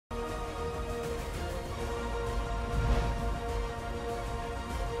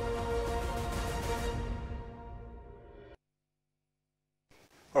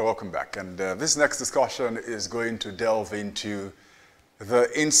Well, welcome back. And this next discussion is going to delve into the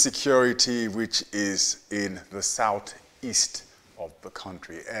insecurity which is in the southeast of the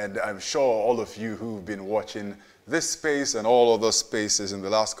country. And I'm sure all of you who've been watching this space and all other spaces in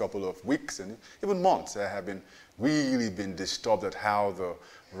the last couple of weeks and even months have really been disturbed at how the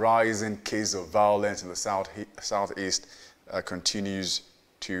rising case of violence in the southeast continues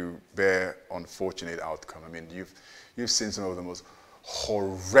to bear unfortunate outcome. I mean, you've seen some of the most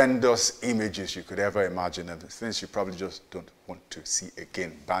horrendous images you could ever imagine, and things you probably just don't want to see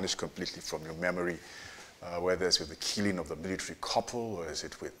again, banished completely from your memory, whether it's with the killing of the military couple, or is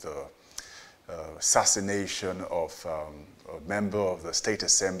it with the assassination of a member of the State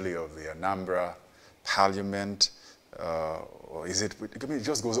Assembly of the Anambra Parliament, or is it, I mean, it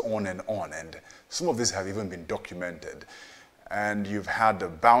just goes on, and some of these have even been documented. And you've had the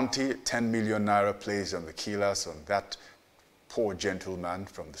bounty, 10 million naira placed on the killers, on that poor gentleman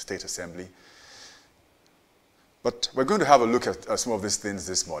from the State Assembly. But we're going to have a look at some of these things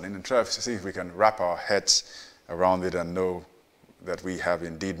this morning and try to see if we can wrap our heads around it and know that we have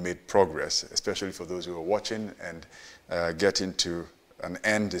indeed made progress, especially for those who are watching, and getting to an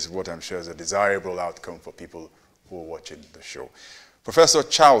end is what I'm sure is a desirable outcome for people who are watching the show. Professor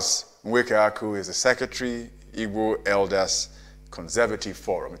Charles Nweke-Aku is the Secretary, Igbo Elders Conservative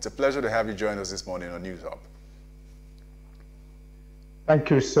Forum. It's a pleasure to have you join us this morning on News Hub.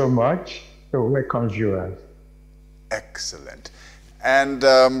 Thank you so much. So welcome, viewers. Excellent. And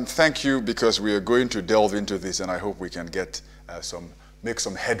thank you, because we are going to delve into this, and I hope we can get make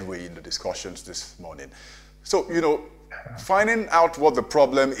some headway in the discussions this morning. So, you know, finding out what the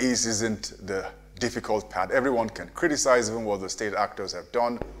problem is isn't the difficult part. Everyone can criticize even what the state actors have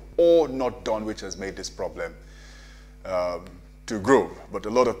done or not done, which has made this problem to grow. But a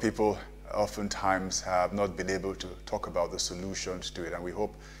lot of people oftentimes have not been able to talk about the solutions to it. And we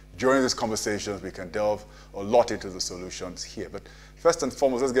hope during these conversations we can delve a lot into the solutions here. But first and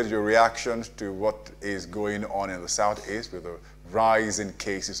foremost, let's get your reactions to what is going on in the Southeast with the rise in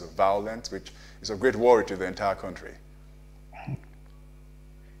cases of violence, which is of great worry to the entire country.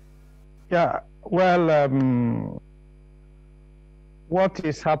 Yeah, well, what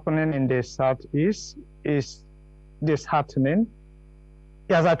is happening in the Southeast is disheartening.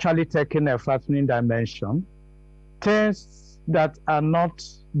 It has actually taken a frightening dimension. Things that are not,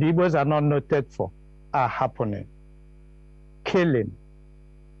 the Igbos are not noted for, are happening. Killing,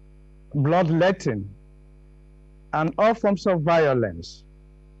 bloodletting, and all forms of violence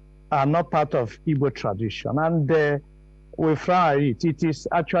are not part of Igbo tradition. And we frown it. It is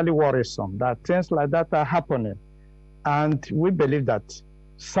actually worrisome that things like that are happening. And we believe that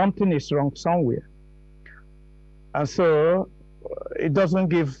something is wrong somewhere. And so it doesn't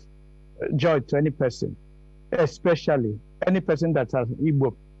give joy to any person, especially any person that has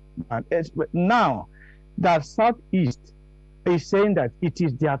Igbo. Now that Southeast is saying that it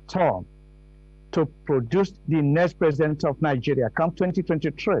is their turn to produce the next president of Nigeria come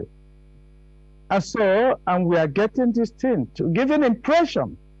 2023. And so, and we are getting this thing to give an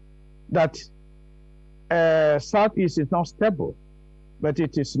impression that Southeast is not stable, but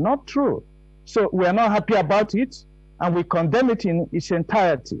it is not true. So we are not happy about it, and we condemn it in its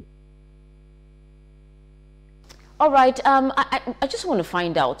entirety. All right. I just want to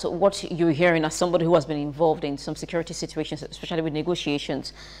find out what you're hearing as somebody who has been involved in some security situations, especially with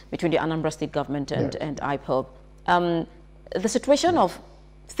negotiations between the Anambra State government and IPOB. The situation of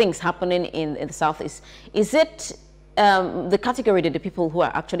things happening in the Southeast, is it the category that the people who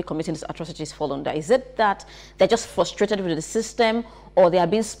are actually committing these atrocities fall under? Is it that they're just frustrated with the system, or they are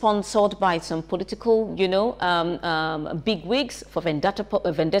being sponsored by some political, you know, big wigs for vendetta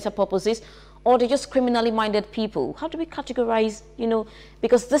purposes, or they're just criminally minded people? How do we categorize, you know,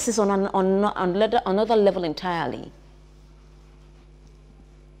 because this is on another level entirely?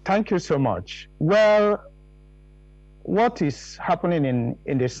 Thank you so much. Well, what is happening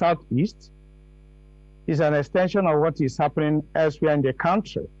in the Southeast is an extension of what is happening elsewhere in the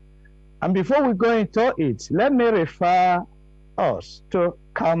country. And before we go into it, let me refer us to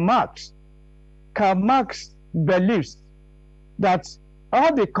Karl Marx. Karl Marx believes that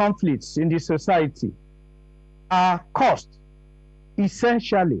all the conflicts in the society are caused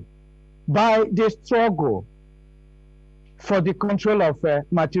essentially by the struggle for the control of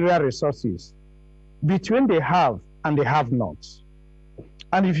material resources between the have and the have-nots.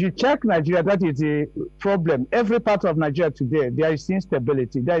 And if you check Nigeria, that is the problem. Every part of Nigeria today, there is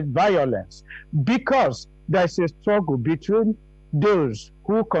instability, there is violence, because there is a struggle between those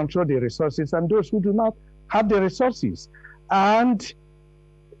who control the resources and those who do not have the resources. And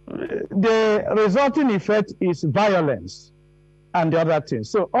the resulting effect is violence. and the other things.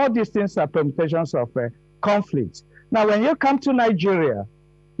 So all these things are permutations of conflict. Now, when you come to Nigeria,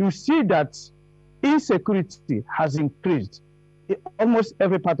 you see that insecurity has increased in almost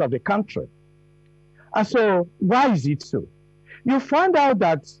every part of the country. And so why is it so? You find out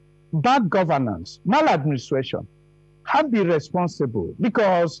that bad governance, maladministration, have been responsible,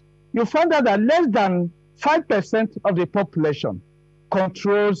 because you find out that less than 5% of the population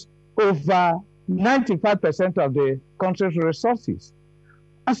controls over 95% of the country's resources.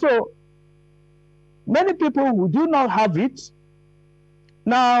 And so many people who do not have it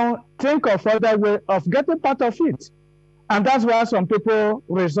now think of other way of getting part of it. And that's why some people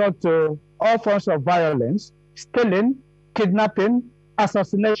resort to all forms of violence, stealing, kidnapping,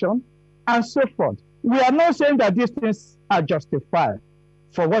 assassination, and so forth. We are not saying that these things are justified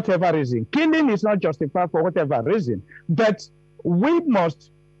for whatever reason. Killing is not justified for whatever reason. But we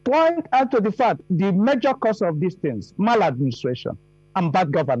must point out to the fact the major cause of these things, maladministration and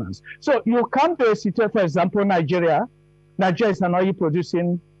bad governance. So you come to a situation, for example, Nigeria. Nigeria is an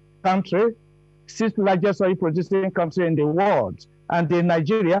oil-producing country, 6th largest oil-producing country in the world. And in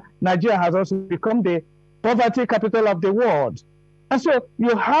Nigeria has also become the poverty capital of the world. And so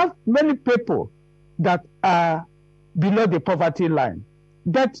you have many people that are below the poverty line,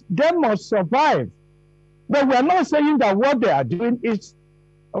 that they must survive. But we are not saying that what they are doing is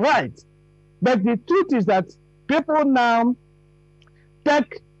right. But the truth is that people now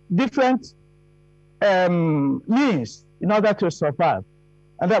take different means in order to survive.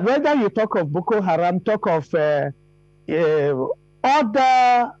 And that whether you talk of Boko Haram, talk of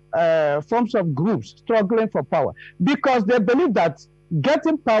other forms of groups struggling for power, because they believe that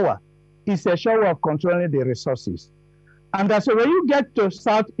getting power is a sure way of controlling the resources. And so when you get to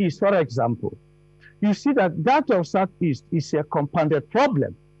Southeast, for example, you see that of Southeast is a compounded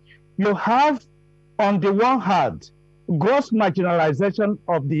problem. You have, on the one hand, gross marginalization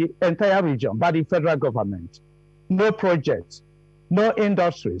of the entire region by the federal government. No projects, no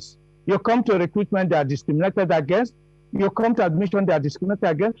industries. You come to recruitment, they are discriminated against. You come to admission, they are discriminated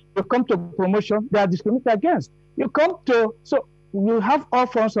against. You come to promotion, they are discriminated against. You come to, so you have all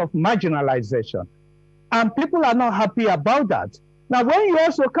forms of marginalization. And people are not happy about that. Now, when you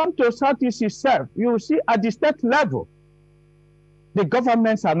also come to Southeast itself, you will see at the state level, the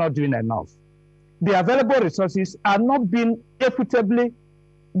governments are not doing enough. The available resources are not being equitably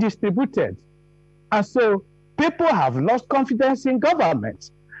distributed. And so people have lost confidence in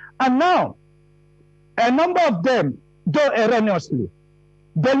government. And now, a number of them, though erroneously,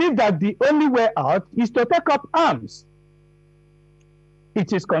 believe that the only way out is to take up arms.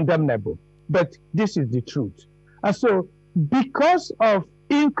 It is condemnable, but this is the truth. And so, because of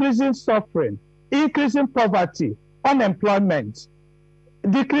increasing suffering, increasing poverty, unemployment,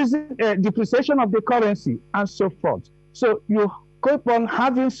 decreasing depreciation of the currency, and so forth, so you keep on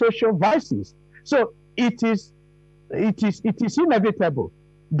having social vices. So it is inevitable,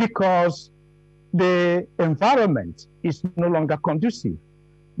 because the environment is no longer conducive.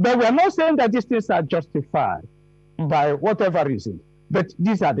 But we are not saying that these things are justified by whatever reason, but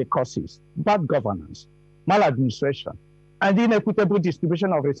these are the causes: bad governance, maladministration, and inequitable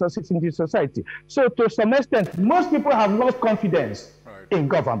distribution of resources in the society. So to some extent, most people have lost confidence in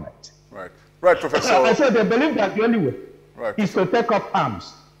government. Right, Professor. And so they believe that the only way is to take up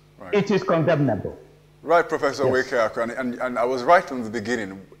arms. It is condemnable. Right, Professor Weke, and I was right from the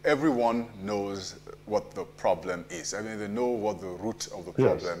beginning. Everyone knows what the problem is. I mean, they know what the root of the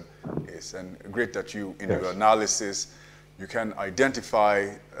problem is. And great that you, in your analysis, you can identify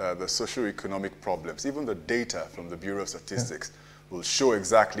the socio-economic problems. Even the data from the Bureau of Statistics will show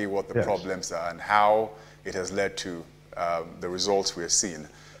exactly what the problems are and how it has led to the results we're seeing.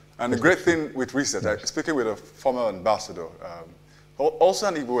 And the great thing with research, speaking with a former ambassador, also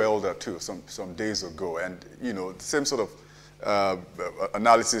an Igbo elder too, some days ago, and you know, the same sort of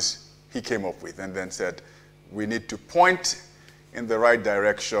analysis he came up with, and then said, we need to point in the right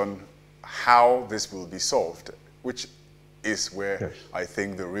direction how this will be solved, which is where I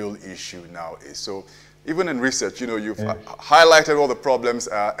think the real issue now is. So even in research, you know, you've highlighted what the problems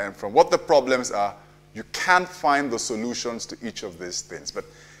are, and from what the problems are, you can't find the solutions to each of these things. But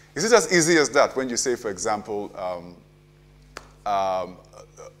is it as easy as that when you say, for example,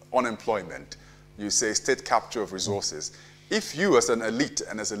 unemployment, you say state capture of resources? If you as an elite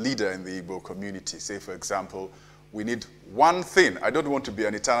and as a leader in the Igbo community say, for example, we need one thing, I don't want to be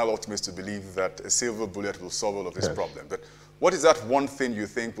an eternal optimist to believe that a silver bullet will solve all of this problem, but what is that one thing you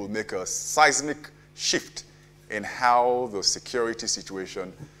think will make a seismic shift in how the security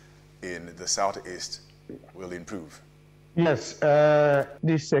situation in the Southeast will improve? Yes,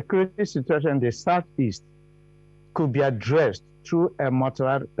 the security situation in the Southeast could be addressed through a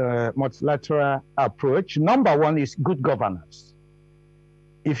multilateral approach. Number one is good governance.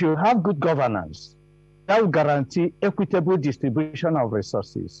 If you have good governance, that will guarantee equitable distribution of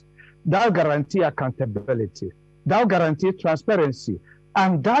resources. That will guarantee accountability. That will guarantee transparency.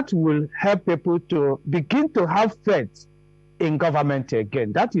 And that will help people to begin to have faith in government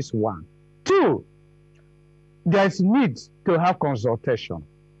again. That is one. Two, there's need to have consultation.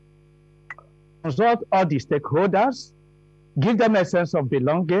 Consult all the stakeholders, give them a sense of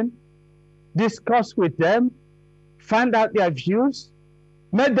belonging, discuss with them, find out their views,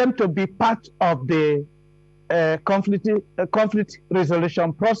 make them to be part of the conflict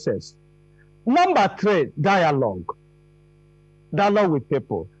resolution process. Number three, dialogue. Dialogue with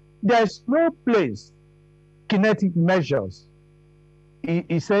people. There's no place kinetic measures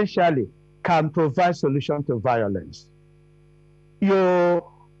essentially can provide solution to violence. Where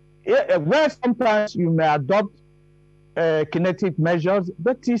sometimes you may adopt kinetic measures,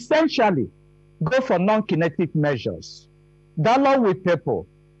 but essentially go for non-kinetic measures. Dialogue with people.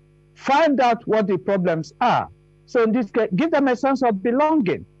 Find out what the problems are. So in this case, give them a sense of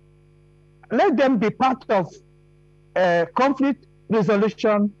belonging. Let them be part of a conflict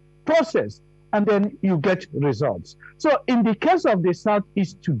resolution process, and then you get results. So in the case of the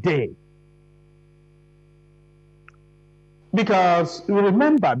Southeast today, because you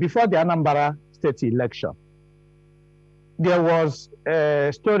remember before the Anambra state election, there was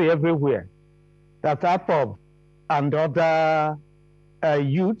a story everywhere that IPOB and other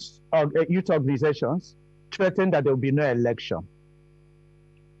youth organizations threatened that there will be no election.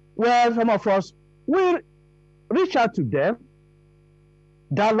 Well, some of us will reach out to them,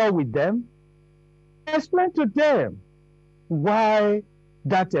 dialogue with them, explain to them why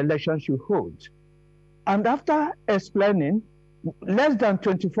that election should hold. And after explaining, less than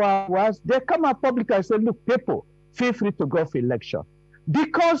 24 hours, they come out publicly and say, look, people, feel free to go for election.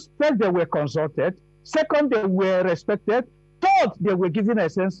 Because first they were consulted, second they were respected, third they were given a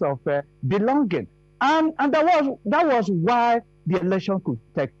sense of belonging. And that was why the election could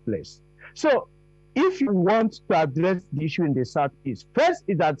take place. So if you want to address the issue in the Southeast, first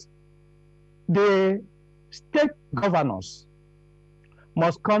is that the state governors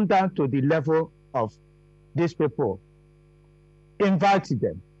must come down to the level of these people, invite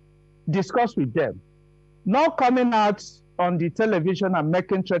them, discuss with them, not coming out on the television and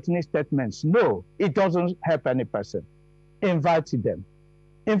making threatening statements. No, it doesn't help any person. Invite them.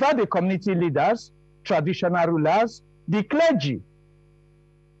 Invite the community leaders, traditional rulers, the clergy.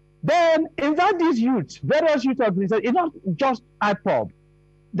 Then invite these youths, various youth organizations. It's not just IPOB.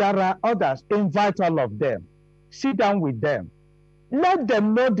 There are others. Invite all of them. Sit down with them. Let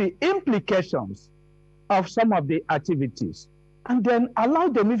them know the implications of some of the activities. And then allow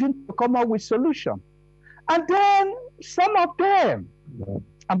them even to come up with solutions. And then some of them,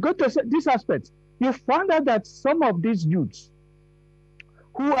 I'm going to say this aspect, you find out that some of these youths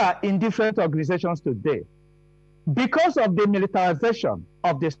who are in different organizations today, because of the militarization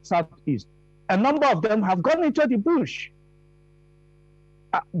of the Southeast, a number of them have gone into the bush.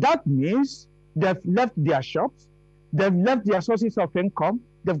 That means they've left their shops, they've left their sources of income,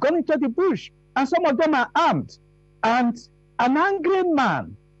 they've gone into the bush, and some of them are armed. And an angry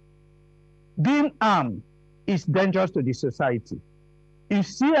man being armed is dangerous to the society. You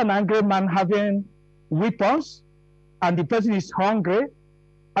see an angry man having weapons, and the person is hungry,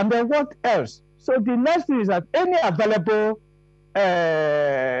 and then what else? So the next thing is that any available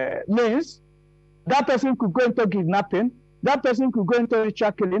means, that person could go into kidnapping, that person could go into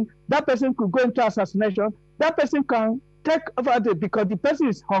ritual killing, that person could go into assassination, that person can take over because the person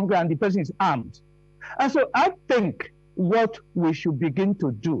is hungry and the person is armed. And so I think what we should begin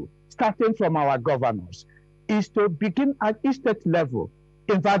to do, starting from our governors, is to begin at each state level,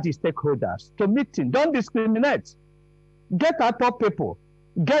 invite the stakeholders to meeting. Don't discriminate. Get IPOB people,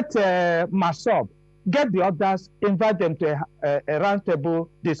 get MASOB, get the others, invite them to a roundtable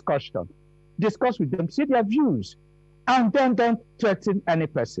discussion. Discuss with them, see their views, and then don't threaten any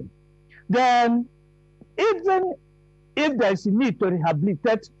person. Then, even if there is a need to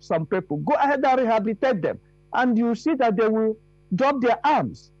rehabilitate some people, go ahead and rehabilitate them. And you see that they will drop their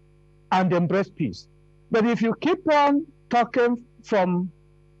arms and embrace peace. But if you keep on talking from,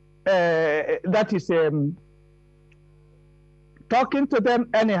 talking to them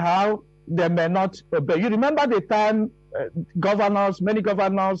anyhow, they may not obey. You remember the time many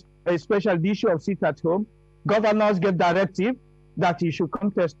governors, especially the issue of sit at home, governors gave directive that you should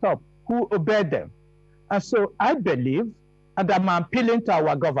come to a stop. Who obeyed them? And so I believe, and I'm appealing to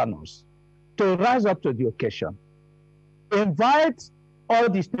our governors to rise up to the occasion. Invite all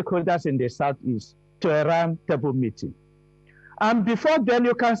the stakeholders in the Southeast to a round table meeting. And before then,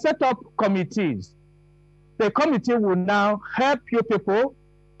 you can set up committees. The committee will now help you people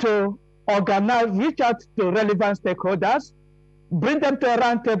to organize, reach out to relevant stakeholders, bring them to a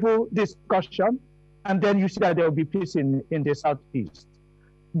roundtable discussion, and then you see that there will be peace in the Southeast.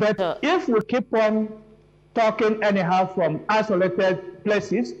 But if we keep on talking anyhow from isolated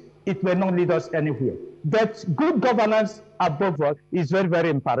places, it may not lead us anywhere. But good governance above all is very, very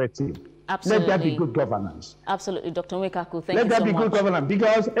imperative. Absolutely. Let there be good governance. Absolutely, Dr. Nwekaku, thank you so much. Let there be good governance,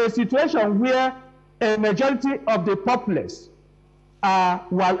 because a situation where a majority of the populace are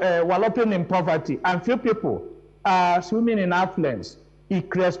wallowing in poverty and few people are swimming in affluence, it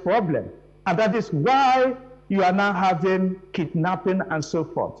creates problem. And that is why you are now having kidnapping and so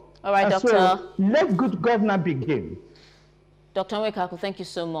forth. All right, and Doctor. So let good governance begin. Dr. Nwekaku, thank you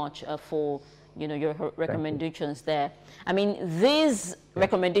so much for your recommendations there. I mean, these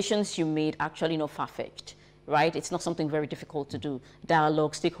recommendations you made actually not far-fetched, right? It's not something very difficult to do.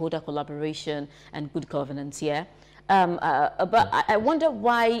 Dialogue, stakeholder collaboration, and good governance, yeah? But I wonder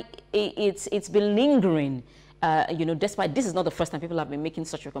why it's been lingering, despite this is not the first time people have been making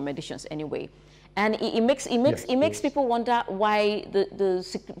such recommendations anyway. And it makes people wonder why the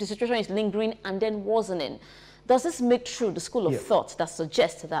situation is lingering and then worsening. Does this make true the school of thought that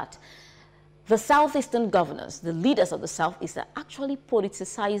suggests that the Southeastern governors, the leaders of the Southeast, are actually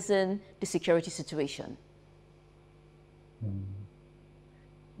politicizing the security situation?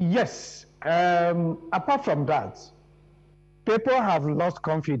 Yes. Apart from that, people have lost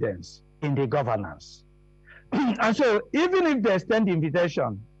confidence in the governance. And so even if they extend the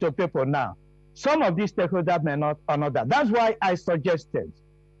invitation to people now, some of these stakeholders may not honor that. That's why I suggested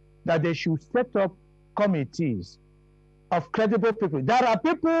that they should set up committees of credible people. There are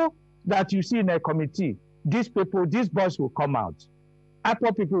people that you see in a committee. These people, these boys will come out.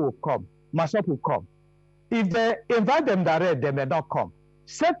 Apple people will come. Masop will come. If they invite them direct, they may not come.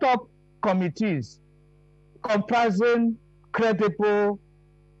 Set up committees comprising credible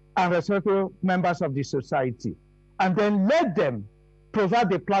and respectable members of the society, and then let them provide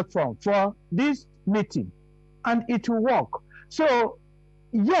the platform for this meeting, and it will work. So,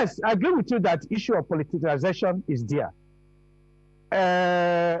 yes, I agree with you that issue of politicization is there.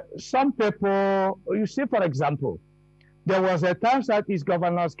 Some people, you see, for example, there was a time Southeast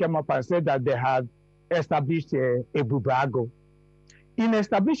governors came up and said that they had established a bubago. In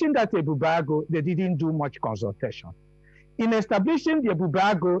establishing that bubago, they didn't do much consultation. In establishing the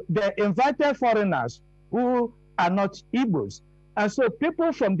bubago, they invited foreigners who are not Igbos. And so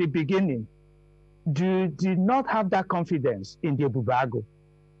people from the beginning did not have that confidence in the bubago.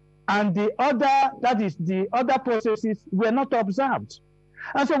 And the other processes were not observed.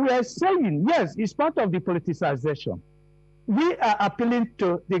 And so we are saying, yes, it's part of the politicization. We are appealing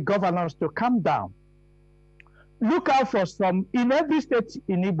to the governors to calm down. Look out for some, in every state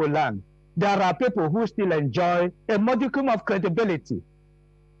in Igbo land, there are people who still enjoy a modicum of credibility.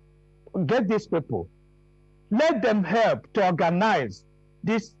 Get these people. Let them help to organize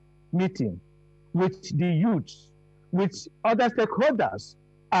this meeting with the youths, with other stakeholders,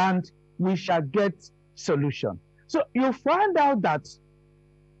 and we shall get solution. So you find out that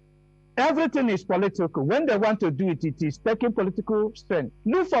everything is political. When they want to do it, it is taking political strength.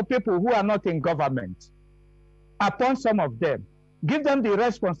 Look for people who are not in government. Upon some of them, give them the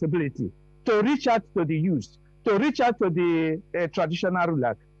responsibility to reach out to the youth, to reach out to the traditional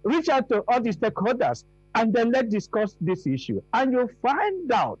rulers, reach out to all the stakeholders, and then let's discuss this issue. And you'll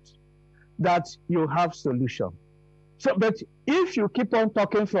find out that you have solution. So, but if you keep on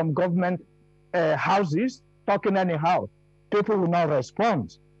talking from government houses, talking anyhow, people will not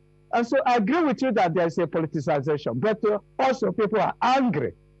respond. And so I agree with you that there's a politicization, but also people are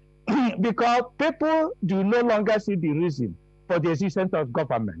angry because people do no longer see the reason for the existence of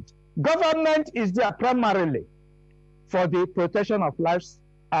government. Government is there primarily for the protection of lives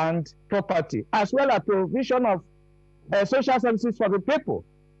and property, as well as provision of social services for the people.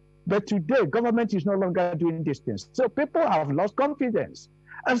 But today, government is no longer doing these things. So people have lost confidence.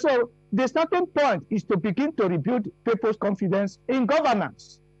 And so the starting point is to begin to rebuild people's confidence in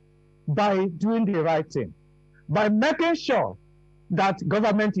governance by doing the right thing, by making sure that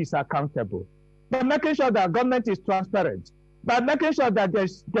government is accountable, by making sure that government is transparent, by making sure that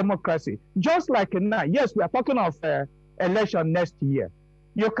there's democracy. Just like now, yes, we are talking of election next year.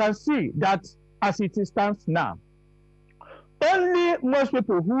 You can see that as it stands now, only most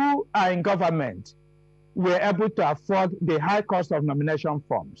people who are in government were able to afford the high cost of nomination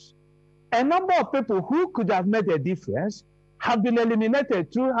forms. A number of people who could have made a difference have been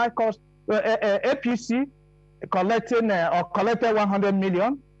eliminated through high cost APC collected 100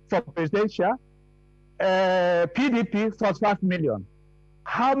 million for presidential. PDP, 45 million.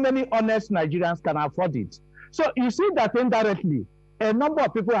 How many honest Nigerians can afford it? So you see that indirectly, a number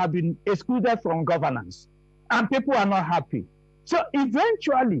of people have been excluded from governance, and people are not happy. So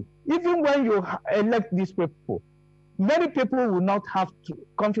eventually, even when you elect these people, many people will not have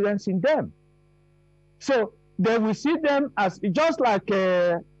confidence in them. So they will see them as just like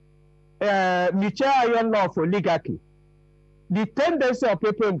Michel Iron law of oligarchy. The tendency of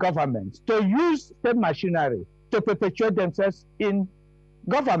people in government to use state machinery to perpetuate themselves in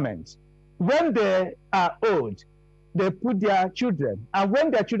government. When they are old, they put their children, and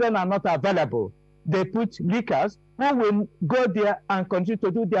when their children are not available, they put leakers who will go there and continue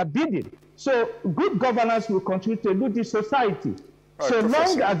to do their bidding. So good governance will continue to lead the society, right, so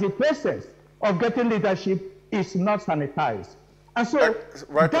Professor, long as the process of getting leadership is not sanitized. And so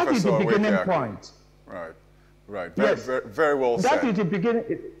right, that Professor, is the beginning point. Right. Right. Yes. Very well said. That is the beginning.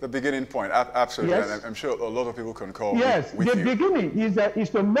 The beginning point. Absolutely. Yes. And I'm sure a lot of people concur yes. with you. The beginning is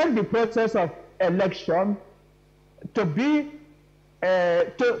to make the process of election to be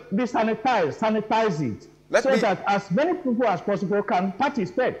sanitized, sanitize it, that as many people as possible can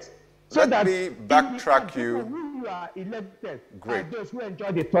participate. So let me backtrack you. Who are elected Great. are those who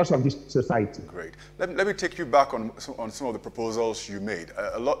enjoy the trust of this society. Great. Let me take you back on some of the proposals you made.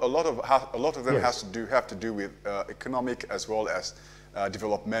 A lot of them yes. have to do with economic as well as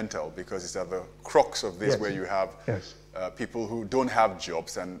developmental, because it's at the crux of this, yes. where you have yes. People who don't have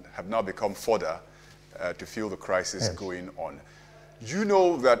jobs and have now become fodder to feel the crisis yes. going on. You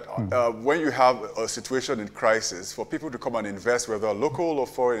know that when you have a situation in crisis, for people to come and invest, whether local or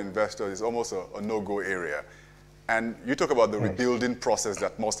foreign investors, is almost a no-go area. And you talk about the yes. rebuilding process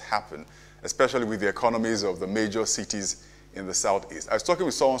that must happen, especially with the economies of the major cities in the southeast. I was talking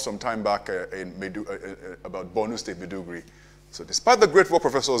with someone some time back about Borno State, Maiduguri. So despite the great work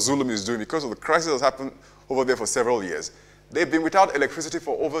Professor Zulum is doing, because of the crisis that's happened over there for several years, they've been without electricity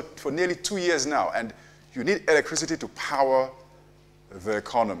for nearly 2 years now. And you need electricity to power the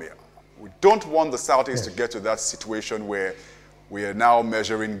economy. We don't want the Southeast yes. to get to that situation where we are now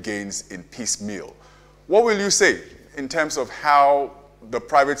measuring gains in piecemeal. What will you say in terms of how the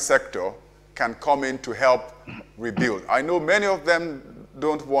private sector can come in to help rebuild? I know many of them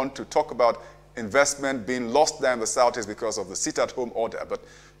don't want to talk about investment being lost there in the Southeast because of the sit-at-home order, but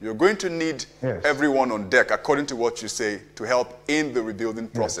you're going to need yes. everyone on deck, according to what you say, to help in the rebuilding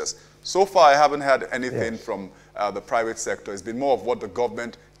process. Yes. So far, I haven't had anything yes. from the private sector. It's been more of what the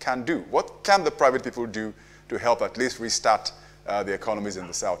government can do. What can the private people do to help at least restart the economies in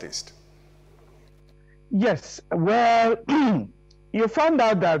the Southeast? Yes, well, you found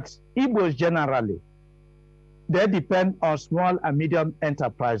out that Igbos generally, they depend on small and medium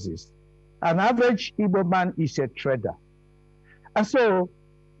enterprises. An average Igbo man is a trader. And so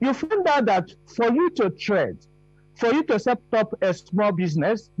you find out that for you to trade, for you to set up a small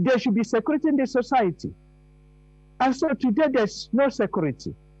business, there should be security in the society. And so today there's no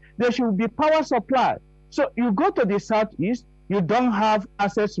security. There should be power supply. So you go to the Southeast, you don't have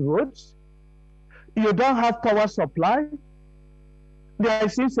access roads, you don't have power supply, there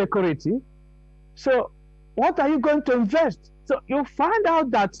is insecurity. So what are you going to invest? So you find out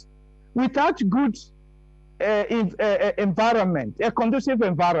that without good environment, a conducive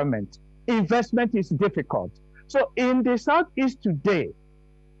environment, investment is difficult. So in the Southeast today,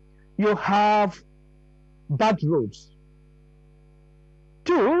 you have bad roads.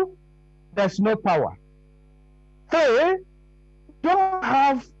 2, there's no power. 3, don't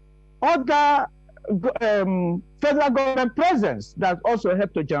have other federal government presence that also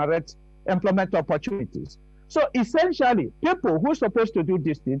help to generate employment opportunities. So essentially, people who are supposed to do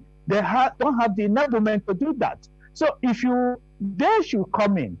this thing, they don't have the enablement to do that. So they should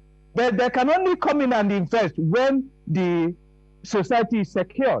come in. But they can only come in and invest when the society is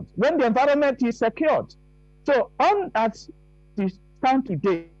secured, when the environment is secured. So at this time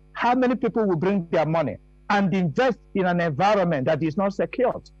today, how many people will bring their money and invest in an environment that is not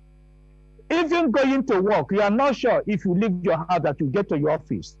secured? Even going to work, you are not sure if you leave your house that you get to your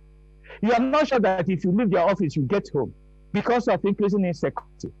office. You are not sure that if you leave your office, you get home because of increasing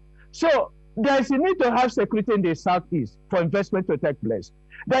insecurity. So there is a need to have security in the Southeast for investment to take place.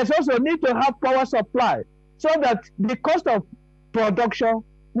 There is also a need to have power supply so that the cost of production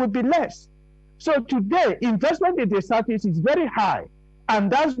will be less. So today, investment in the Southeast is very high.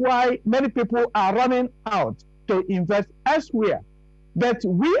 And that's why many people are running out to invest elsewhere. But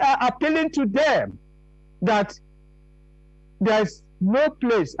we are appealing to them that there's no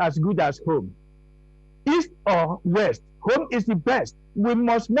place as good as home. East or west, home is the best. We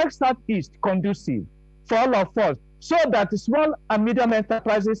must make Southeast conducive for all of us so that small and medium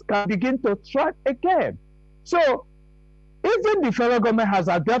enterprises can begin to thrive again. So even the federal government has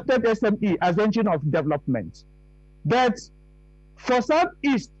adopted SME as engine of development. But for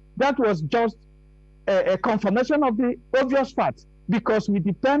Southeast, that was just a confirmation of the obvious fact, because we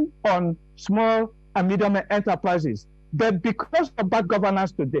depend on small and medium enterprises. But because of bad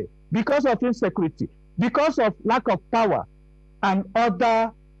governance today, because of insecurity, because of lack of power and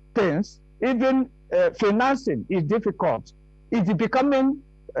other things, even financing is difficult. It's becoming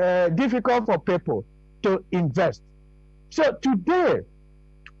difficult for people to invest. So today,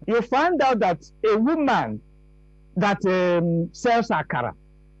 you find out that a woman that sells akara,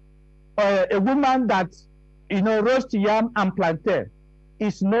 or a woman that roast yam and plantain,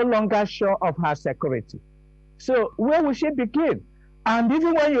 is no longer sure of her security. So where will she begin? And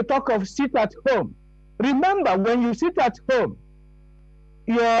even when you talk of sit at home, remember, when you sit at home,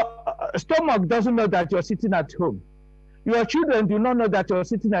 your stomach doesn't know that you're sitting at home. Your children do not know that you're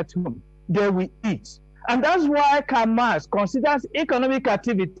sitting at home. They will eat. And that's why Kamas considers economic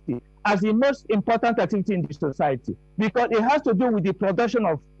activity as the most important activity in the society, because it has to do with the production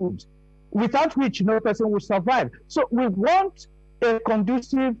of food, without which no person will survive. So we want a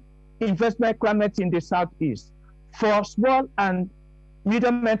conducive investment climate in the Southeast for small and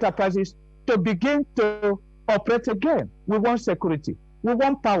medium enterprises to begin to operate again. We want security, we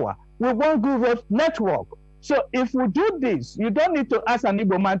want power, we want good road network. So if we do this, you don't need to ask an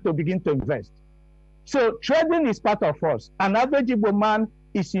Igbo man to begin to invest. So trading is part of us. An average Igbo man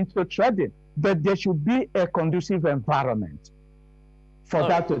is into trading, but there should be a conducive environment for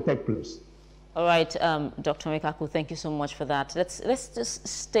that to take place. All right, Dr. Mikaku, thank you so much for that. Let's just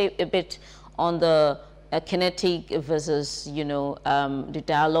stay a bit on the kinetic versus, the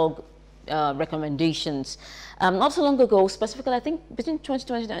dialogue recommendations. Not so long ago, specifically, I think between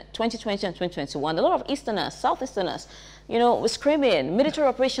 2020 and 2021, a lot of Easterners, Southeasterners, were screaming, military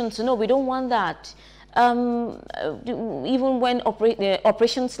operations, no, we don't want that. Even when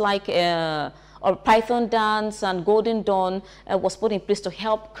operations like Python Dance and Golden Dawn was put in place to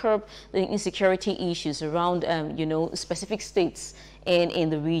help curb the insecurity issues around, specific states in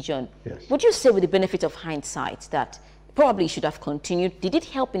the region. Yes. Would you say, with the benefit of hindsight, that probably should have continued? Did it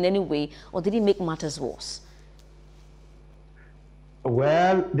help in any way, or did it make matters worse?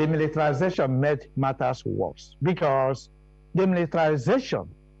 Well, the militarization made matters worse, because the militarization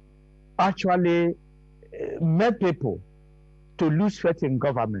actually made people to lose faith in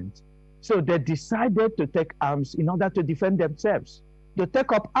government. So they decided to take arms in order to defend themselves. They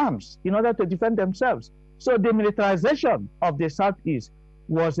take up arms in order to defend themselves. So the militarization of the Southeast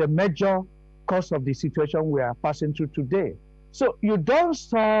was a major cause of the situation we are passing through today. So you don't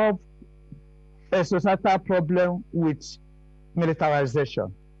solve a societal problem with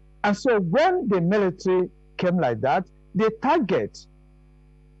militarization. And so when the military came like that, the target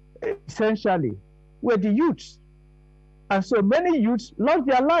essentially were the youths. And so many youths lost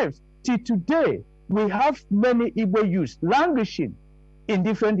their lives. Till today, we have many Igbo youths languishing in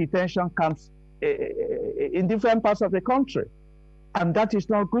different detention camps in different parts of the country. And that is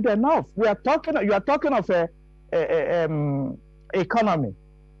not good enough. You are talking of a economy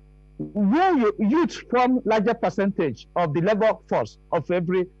where youth form larger percentage of the labor force of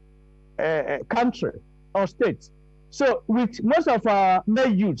every country or state. So with most of our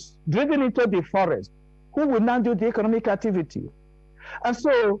male youths driven into the forest, who will now do the economic activity? And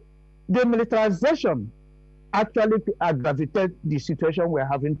so the militarization actually aggravated the situation we're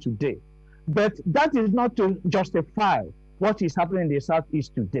having today. But that is not to justify what is happening in the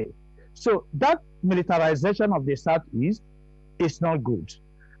Southeast today. So that militarization of the Southeast is not good.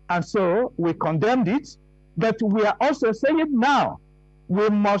 And so we condemned it, but we are also saying now, we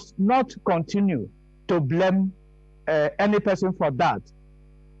must not continue to blame any person for that.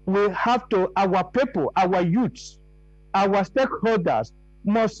 We have to, our people, our youths, our stakeholders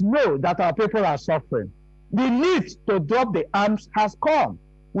must know that our people are suffering. The need to drop the arms has come.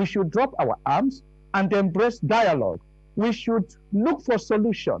 We should drop our arms and embrace dialogue. We should look for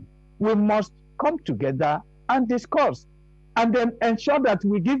solution. We must come together and discuss, and then ensure that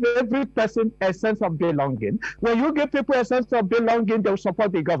we give every person a sense of belonging. When you give people a sense of belonging, they'll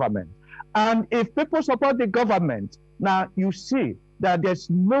support the government. And if people support the government, now you see that there's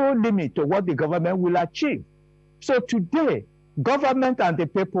no limit to what the government will achieve. So today, government and the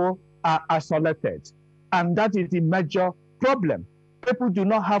people are isolated. And that is the major problem. People do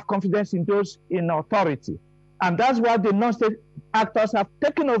not have confidence in those in authority. And that's why the non-state actors have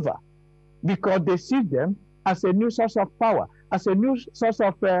taken over, because they see them as a new source of power, as a new source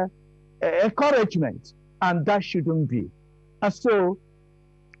of encouragement. And that shouldn't be. And so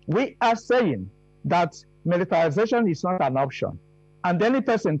we are saying that militarization is not an option. And any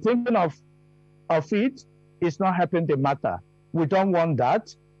person thinking of it is not helping the matter. We don't want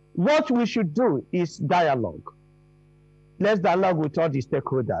that. What we should do is dialogue. Let's dialogue with all the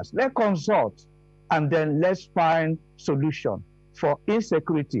stakeholders. Let's consult, and then let's find solution for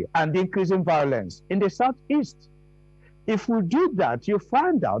insecurity and increasing violence in the Southeast. If we do that, you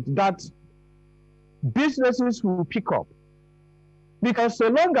find out that businesses will pick up. Because so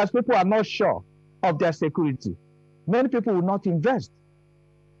long as people are not sure of their security, many people will not invest.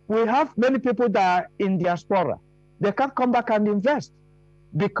 We have many people that are in diaspora. They can't come back and invest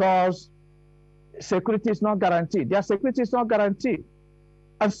because security is not guaranteed. Their security is not guaranteed.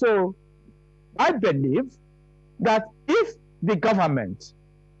 And so I believe that if the government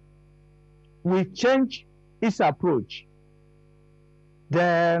will change its approach,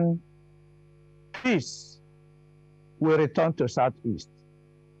 then peace will return to Southeast.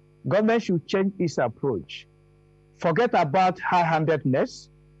 Government should change its approach. Forget about high-handedness,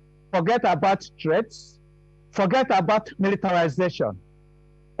 forget about threats, forget about militarization.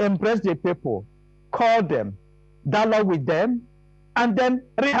 Embrace the people, call them, dialogue with them, and then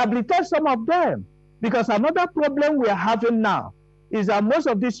rehabilitate some of them. Because another problem we are having now is that most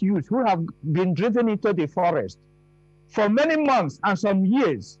of these youth who have been driven into the forest for many months and some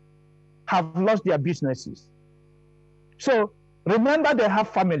years have lost their businesses. So remember, they have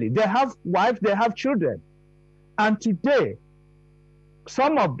family, they have wives, they have children. And today,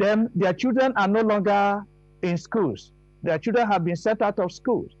 some of them, their children are no longer in schools. Their children have been sent out of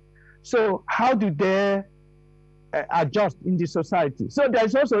schools. So how do they adjust in the society? So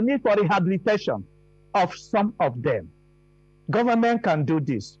there's also need for rehabilitation of some of them. Government can do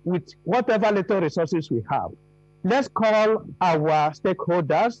this with whatever little resources we have. Let's call our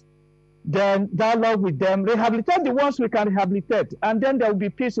stakeholders, then dialogue with them, rehabilitate the ones we can rehabilitate, and then there will be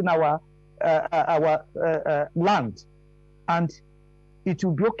peace in our land, and it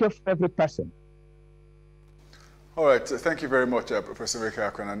will be okay for every person. All right, thank you very much, Professor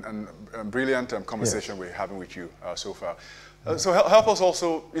Mekakwan, and brilliant conversation we're having with you so far. So help us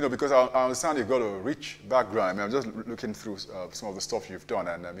also, because I understand you've got a rich background. I mean, I'm just looking through some of the stuff you've done,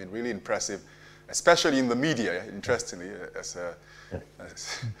 and I mean, really impressive, especially in the media, interestingly, as a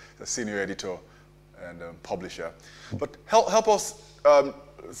senior editor and publisher. But help us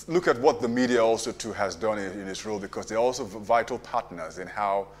look at what the media also too has done in its role, because they're also vital partners in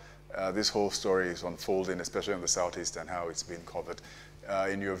how this whole story is unfolding, especially in the Southeast, and how it's being covered.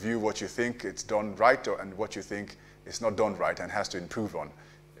 In your view, what you think it's done right, and what you think it's not done right and has to improve on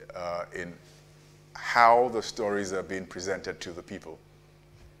in how the stories are being presented to the people?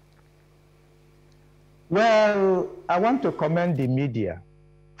 Well, I want to commend the media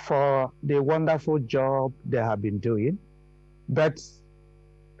for the wonderful job they have been doing, but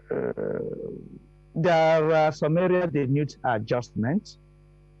there are some areas they need adjustment.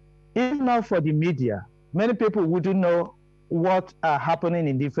 If not for the media, many people wouldn't know what are happening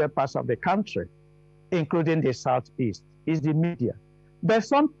in different parts of the country, including the Southeast. Is the media. But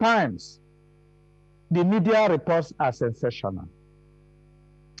sometimes the media reports are sensational,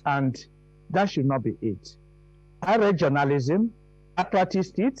 and that should not be it. I read journalism, I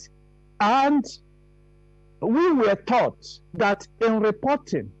practiced it, and we were taught that in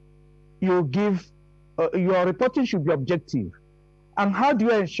reporting, your reporting should be objective. And how do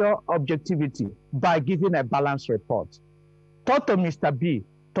you ensure objectivity? By giving a balanced report. Taught to Mr. B,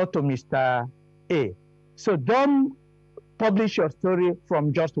 taught to Mr. A. So don't publish your story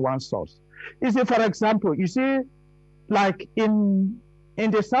from just one source. You see, for example, you see, like in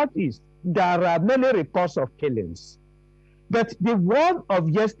the Southeast, there are many reports of killings. But the one of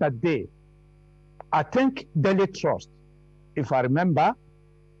yesterday, I think Daily Trust, if I remember,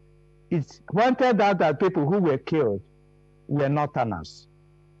 it pointed out that people who were killed were Northerners.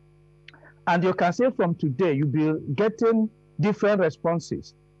 And you can say from today, you'll be getting different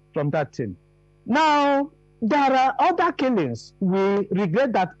responses from that thing. Now, there are other killings. We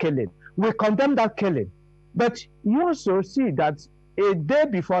regret that killing. We condemn that killing. But you also see that a day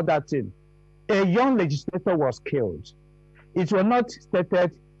before that thing, a young legislator was killed. It was not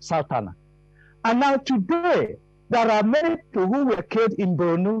stated Southerner. And now today, there are many people who were killed in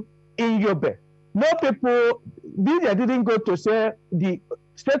Borno, in Yobe. No people, media didn't go to say the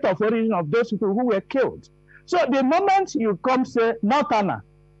state of origin of those people who were killed. So the moment you come say Northerner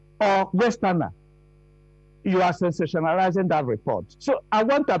or Westerner, you are sensationalizing that report. So I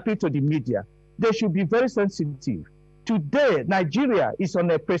want to appeal to the media. They should be very sensitive. Today, Nigeria is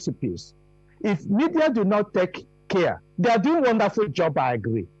on a precipice. If media do not take care, they are doing a wonderful job, I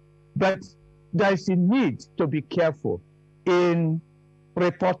agree. But there is a need to be careful in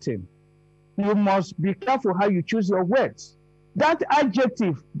reporting. you must be careful how you choose your words. That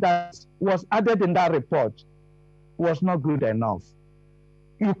adjective that was added in that report was not good enough.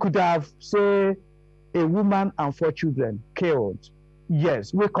 You could have said a woman and 4 children killed.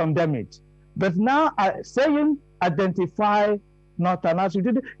 Yes, we condemn it. But now saying identify not an answer.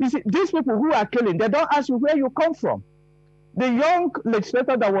 You see, these people who are killing, they don't ask you where you come from. The young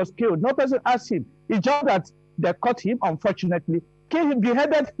legislator that was killed, no person asked him. It's just that they caught him, unfortunately, killed him,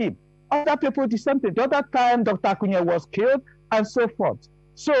 beheaded him. Other people the same thing. The other time, Dr. Akunya was killed, and so forth.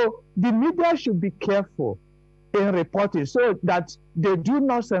 So the media should be careful in reporting so that they do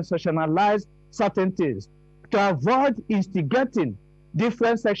not sensationalize certain things to avoid instigating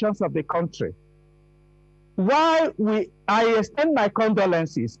different sections of the country. While I extend my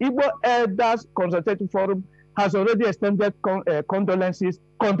condolences, Igbo Elders Consultative Forum has already extended condolences,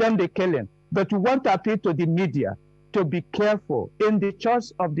 condemned the killing, but we want to appeal to the media to be careful in the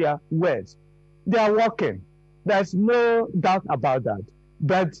choice of their words. They are working. There's no doubt about that.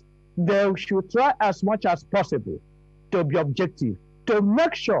 But they should try as much as possible to be objective, to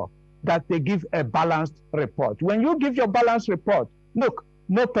make sure that they give a balanced report. When you give your balanced report, look,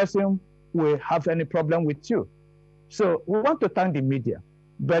 no person will have any problem with you. So we want to thank the media,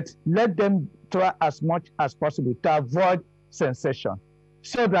 but let them try as much as possible to avoid sensation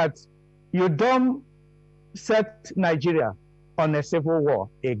so that you don't set Nigeria on a civil war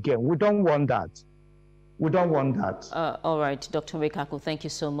again. We don't want that. We don't want that. All right, Dr. Mekaku, thank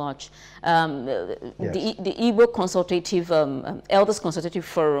you so much. Yes. The Igbo Consultative, Elders Consultative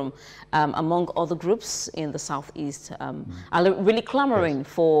Forum, among other groups in the Southeast, are really clamoring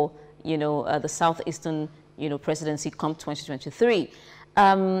for, the Southeastern, presidency come 2023.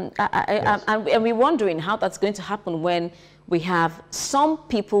 And we're wondering how that's going to happen when we have some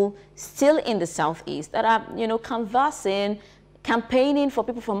people still in the Southeast that are, canvassing, campaigning for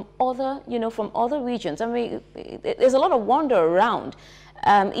people from other regions. I mean, there's a lot of wonder around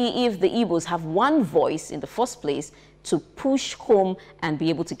if the Igbos have one voice in the first place to push home and be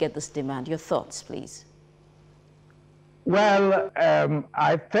able to get this demand. Your thoughts, please. Well,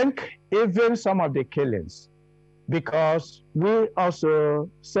 I think even some of the killings, because we also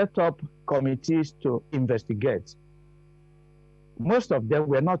set up committees to investigate, most of them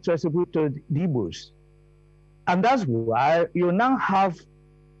were not traceable to the Igbos. And that's why you now have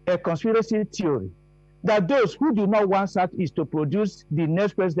a conspiracy theory that those who do not want Southeast to produce the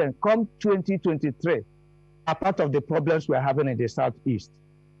next president come 2023 are part of the problems we're having in the Southeast.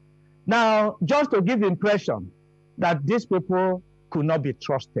 Now, just to give the impression that these people could not be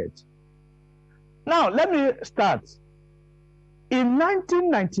trusted. Now, let me start. In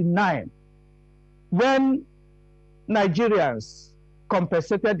 1999, when Nigerians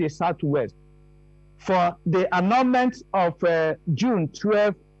compensated the Southwest for the annulment of June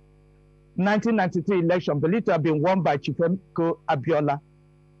 12, 1993 election, believed to have been won by Chief Abiola.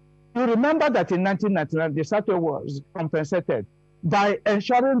 You remember that in 1999, the Southwest was compensated by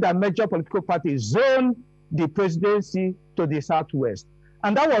ensuring that major political parties zoned the presidency to the Southwest.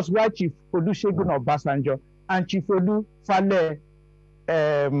 And that was why Chief Olusegun Obasanjo and Chief Olu Fale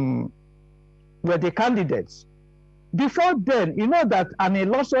were the candidates. Before then, you know that an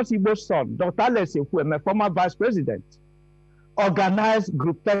illustrious Igbo son, Dr. Alex Ekwueme, former vice president, organized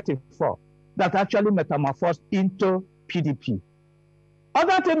Group 34 that actually metamorphosed into PDP.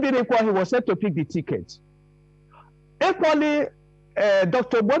 Other thing being equal, he was set to pick the ticket. Equally,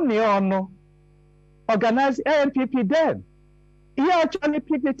 Dr. Boniono organized ANPP then. He actually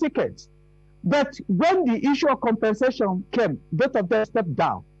picked the ticket. But when the issue of compensation came, both of them stepped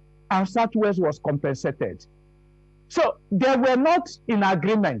down, and Southwest was compensated. So they were not in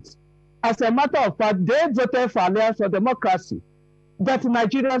agreement. As a matter of fact, they voted for Alliance for Democracy, but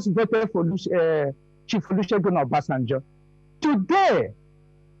Nigerians voted for Chief Olusegun Obasanjo. Today,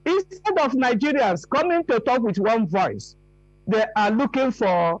 instead of Nigerians coming to talk with one voice, they are looking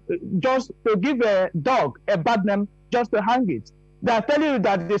for just to give a dog a bad name just to hang it. They are telling you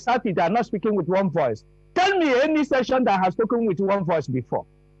that the Southeast are not speaking with one voice. Tell me any session that has spoken with one voice before.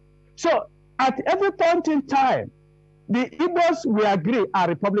 So at every point in time, the Igbos, we agree, are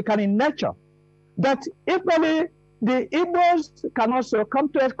Republican in nature. But equally, the Igbos can also come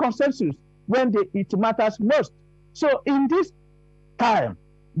to a consensus when it matters most. So in this time,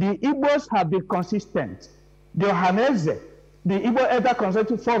 the Igbos have been consistent. The Ohaneze, the Igbo Elder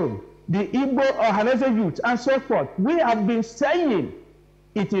Consultative Forum, the Igbo Ohaneze Youth, and so forth, we have been saying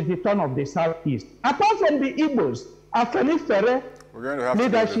it is the turn of the Southeast. Apart from the Igbos, Afeni Fere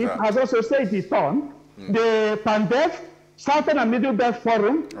leadership has also said it is turn. The PANDEF, Southern and Middle Belt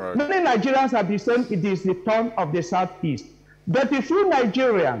Forum, many Nigerians have been saying it is the turn of the Southeast. But a few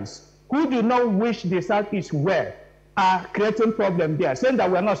Nigerians who do not wish the Southeast well are creating problem there, saying that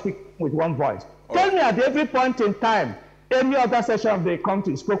we're not speaking with one voice. Tell me at every point in time, any other section of the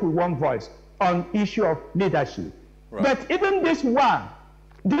country spoke with one voice on issue of leadership. Right. But even this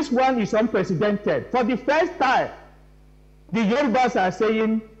one is unprecedented. For the first time, the Yorubas are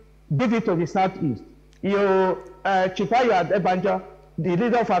saying, give it to the Southeast. Chifayo Adebanjo, the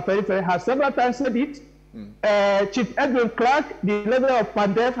leader of our periphery, has several times said it. Chief Edwin Clark, the leader of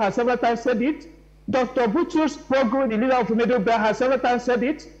Pandef, has several times said it. Dr. Butrus Pogo, the leader of Middle Belt, has several times said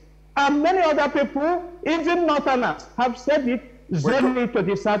it. And many other people, even Northerners, have said it, zoning to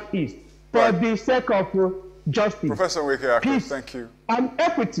the Southeast for the sake of justice, Professor Wike, peace, thank you, and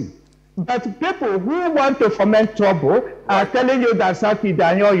equity. But people who want to foment trouble are telling you that Southeast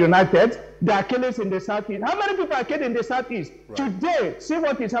are not united. There are killings in the Southeast. How many people are killed in the Southeast? Today, see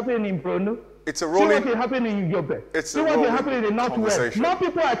what is happening in Borno. It's a rolling, see what is happening in Yobe. See what is happening in the Northwest. More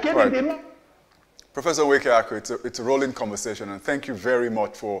people are killed in the North. Professor Wike, it's a rolling conversation, and thank you very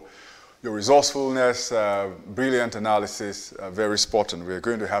much for your resourcefulness, brilliant analysis, very spot on. We're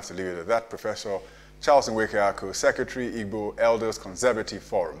going to have to leave it at that. Professor Charles Wike, Secretary, Igbo Elders Conservative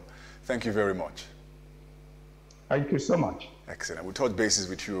Forum. Thank you very much. Thank you so much. Excellent. We'll touch bases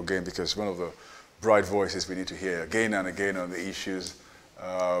with you again because one of the bright voices we need to hear again and again on the issues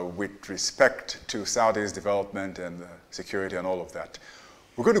with respect to Southeast development and security and all of that.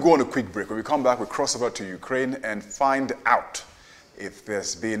 We're going to go on a quick break. When we come back, we'll cross over to Ukraine and find out if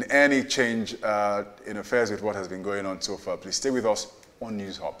there's been any change in affairs with what has been going on so far. Please stay with us on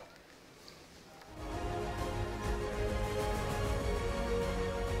News Hub.